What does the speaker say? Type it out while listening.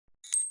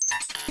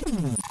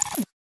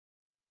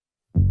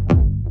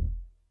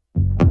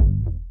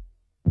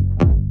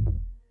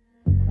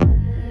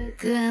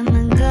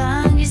그만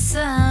거기서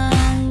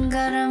한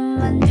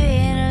걸음만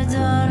뒤를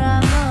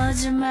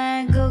돌아보지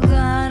말고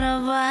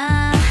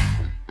걸어봐.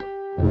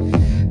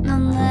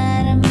 넌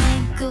나를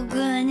믿고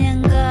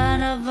그냥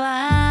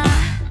걸어봐.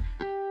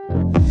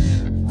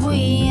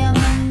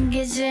 위험한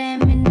게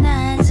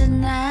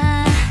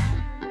재미나잖아.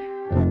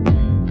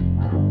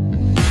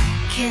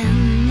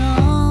 Can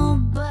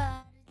nobody.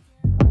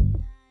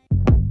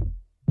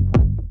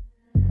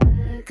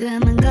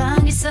 그만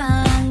거기서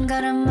한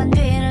걸음만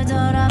뒤를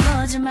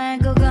돌아보지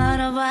말고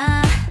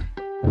걸어봐.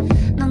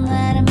 넌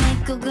나를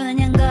믿고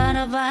그냥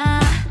걸어봐.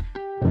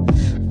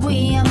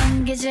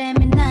 위험한 게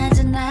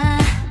재미나잖아.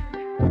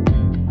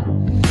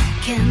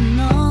 Can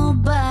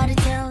nobody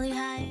tell you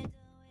how you do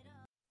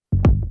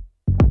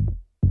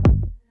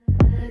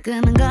it.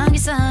 그만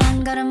거기서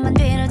한 걸음만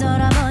뒤를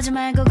돌아보지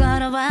말고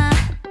걸어봐.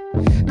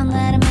 넌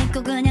나를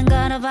믿고 그냥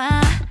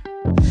걸어봐.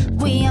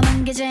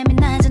 위험한 게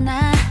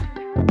재미나잖아.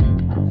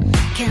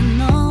 Can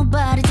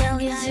nobody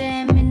tell you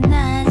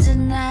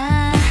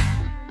재미나잖아.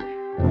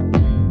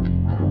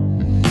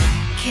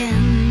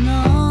 Can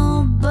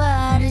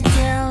nobody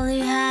tell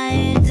you how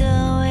you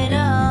do it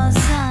all.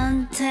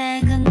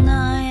 선택은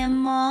너의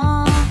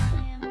몫.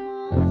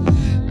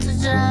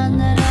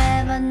 도전을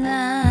해봐.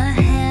 나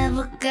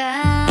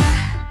해볼까.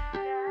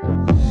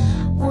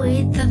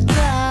 With the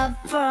thought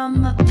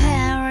from a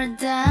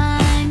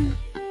paradigm.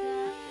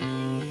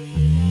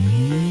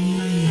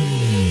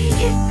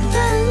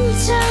 깊은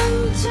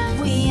정적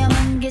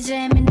위험한 게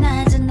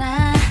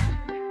재미나잖아.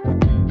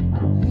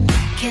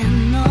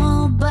 Can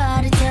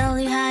nobody tell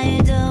you how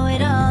you do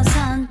it all.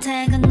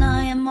 선택은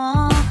너의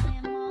몫.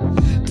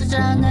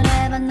 도전을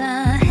해봐.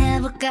 나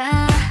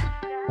해볼까.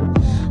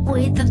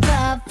 With the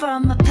thought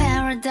from a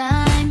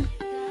paradigm.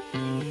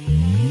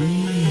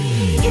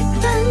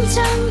 깊은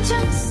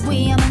정적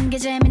위험한 게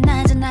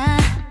재미나잖아.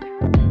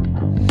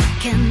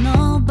 Can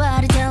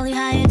nobody tell you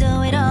how you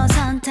do it all.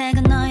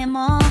 선택은 너의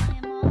몫.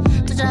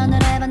 도전을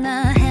해봐.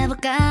 나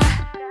해볼까.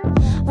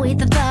 With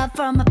the thought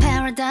from a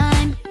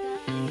paradigm.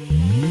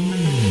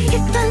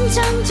 깊은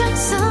정적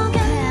속에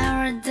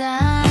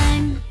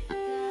paradigm.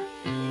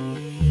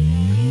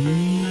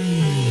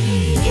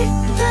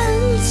 깊은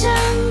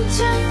정적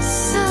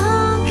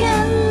속에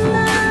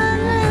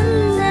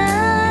나는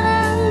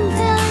나랑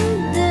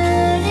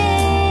단둘이.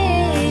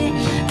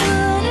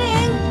 우린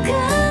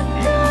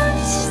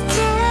끝없이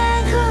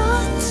재고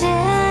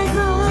재고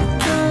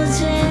또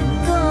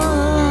재고.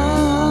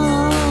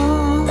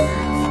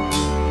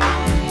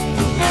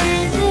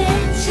 애들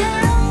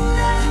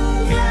장난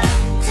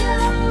같은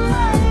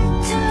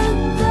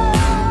말투도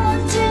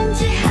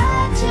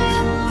진지하지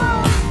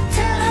못한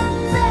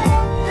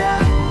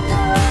대답도.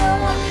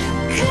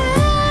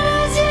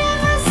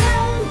 그러지만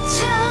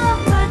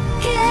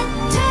상처받게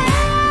돼.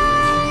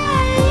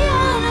 You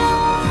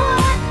know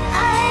what I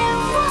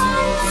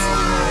want.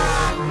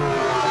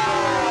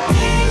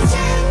 이젠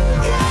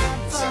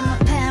from a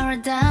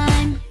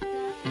paradigm.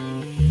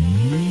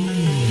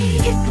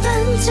 깊은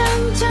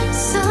정적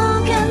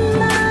속에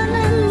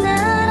나는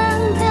나랑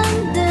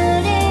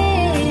단둘이.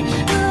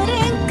 우린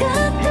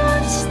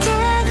끝없이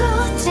재고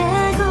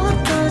재고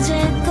또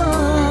재고.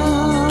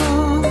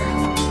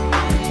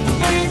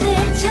 애들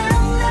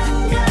장난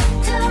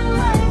같은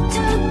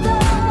말투도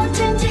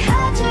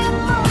진지하지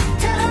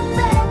못한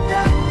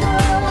대답도.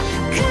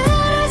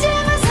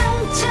 그러지만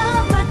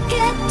상처받게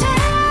돼.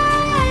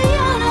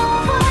 You know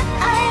what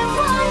I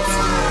want.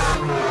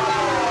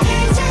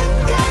 이젠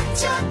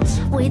갇혔지.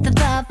 With the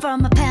thought from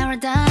a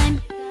paradigm.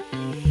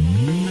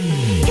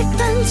 깊은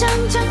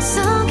정적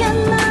속에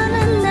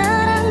나는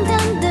나랑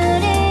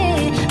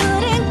단둘이.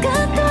 우린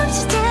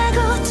끝없이 재고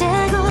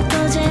재고 또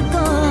재고.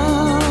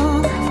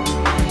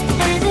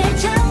 애들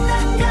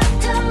장난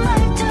같은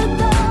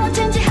말투도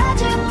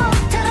진지하지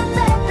못한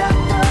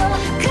대답도.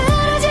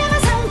 그러지만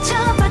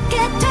상처받게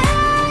돼.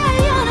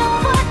 You know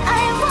what I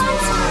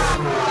want.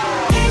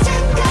 이젠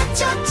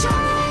갇혔죠.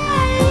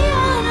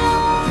 You know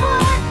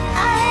what I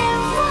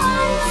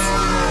want.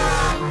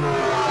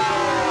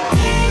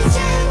 이젠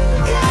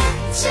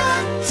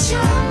갇혔죠.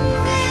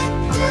 내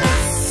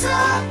뜻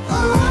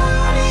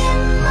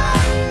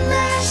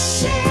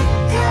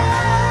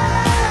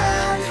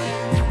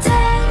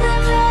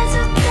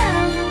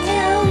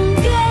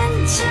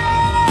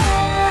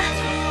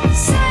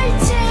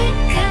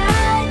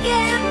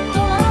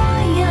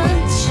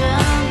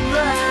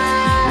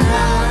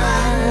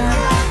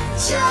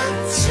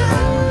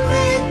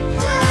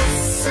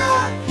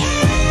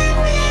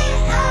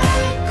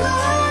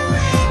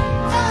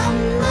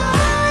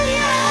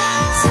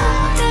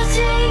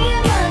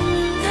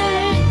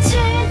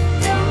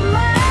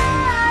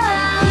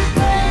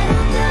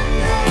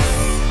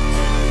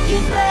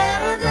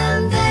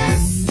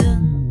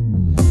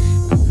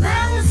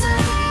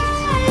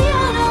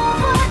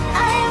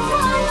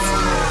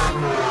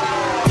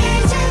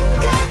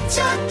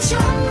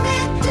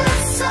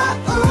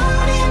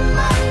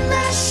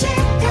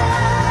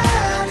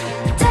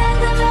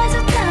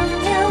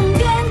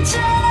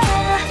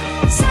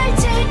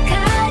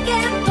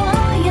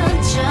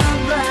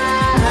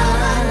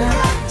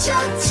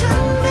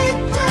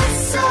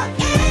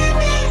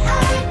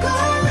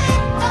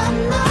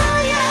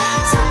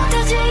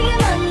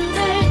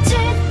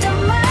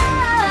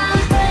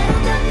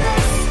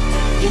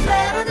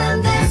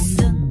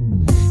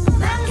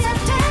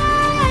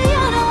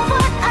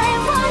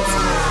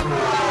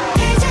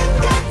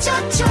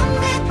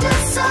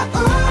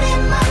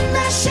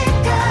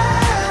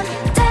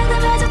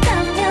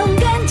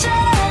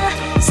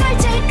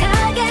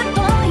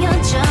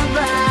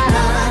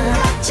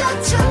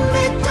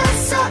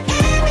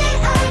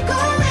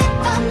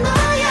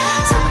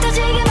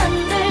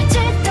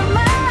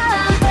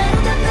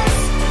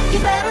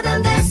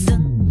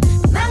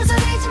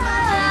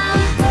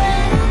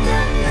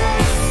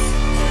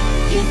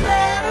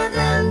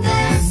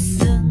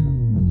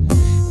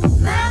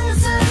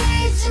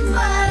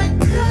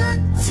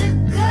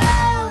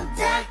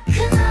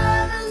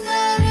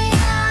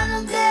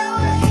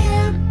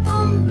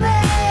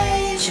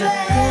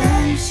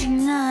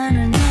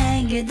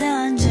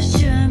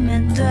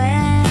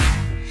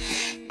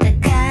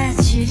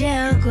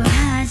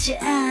하지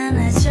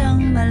않아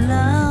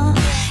정말로.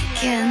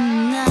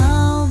 Can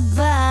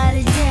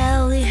nobody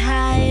tell you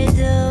how you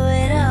do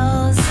it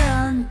all.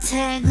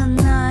 선택은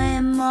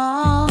너의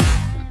몫.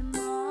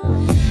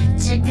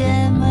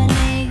 지금은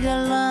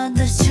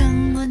이걸로도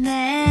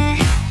충분해.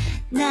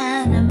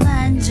 나는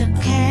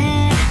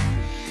만족해.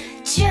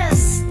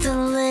 Just a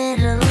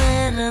little,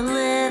 little,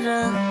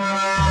 little.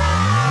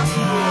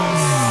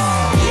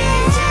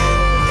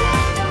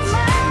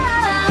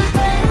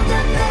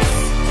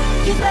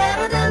 You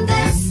better than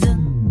this.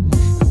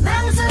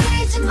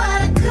 망설이지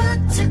마라,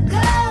 good to go.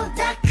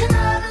 다 큰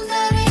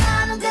어른들이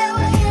하는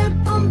대화일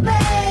뿐,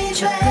 baby.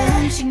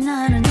 조금씩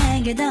너를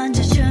내게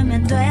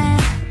던져주면 돼.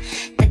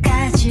 다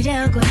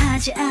가지려고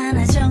하지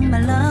않아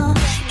정말로.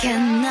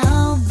 Can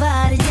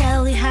nobody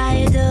tell you how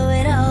you do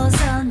it all.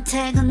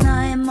 선택은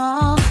너의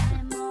몫.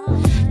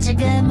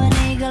 지금은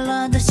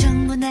이걸로도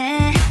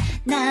충분해.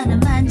 나는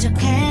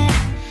만족해.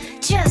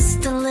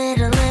 Just a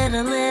little,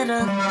 little,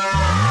 little.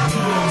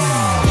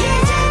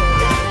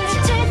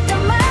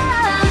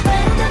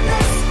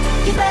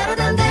 You better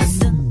than this.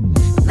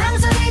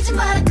 망설이지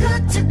마라,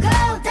 good to go.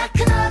 다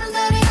큰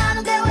어른들이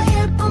하는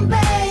대화일 뿐,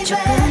 baby.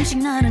 조금씩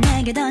너를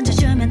내게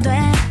던져주면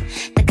돼.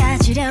 다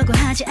가지려고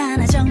하지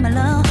않아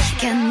정말로.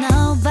 Can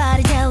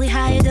nobody tell you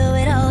how you do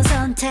it all.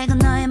 선택은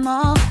너의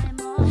몫.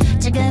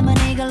 지금은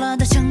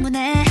이걸로도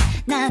충분해.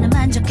 나는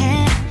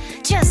만족해.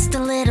 Just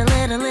a little,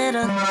 little,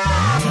 little.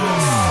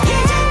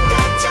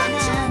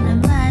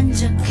 나는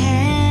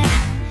만족해.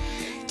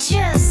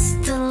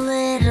 Just a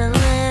little,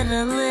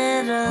 little,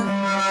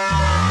 little.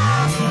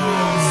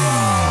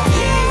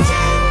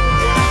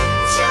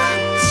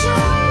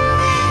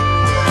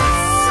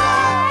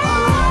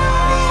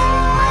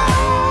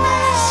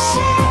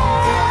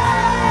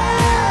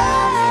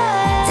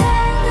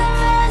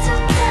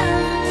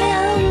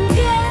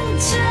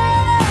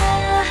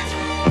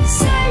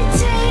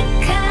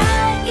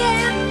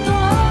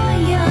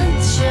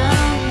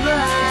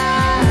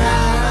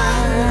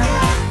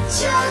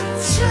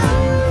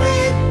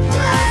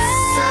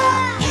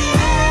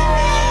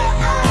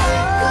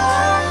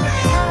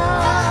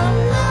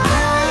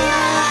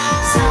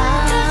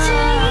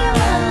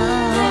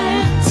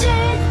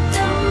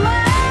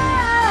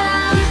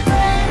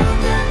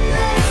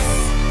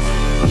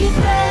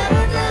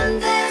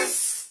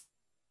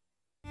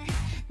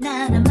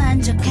 나는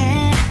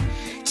만족해.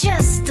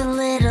 Just a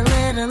little,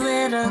 little,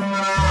 little.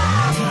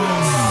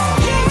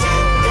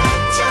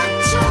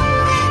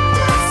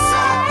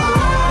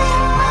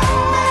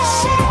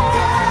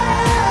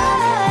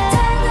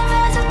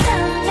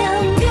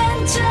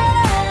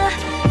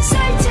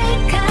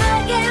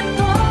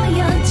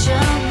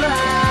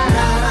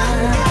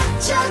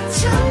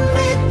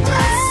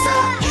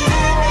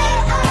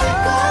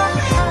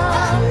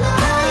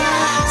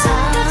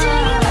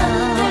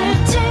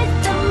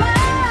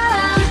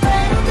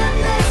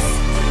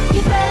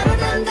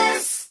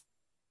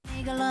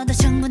 이걸로도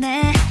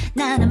충분해.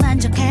 나는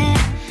만족해.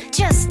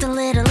 Just a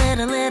little,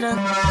 little,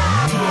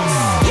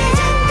 little.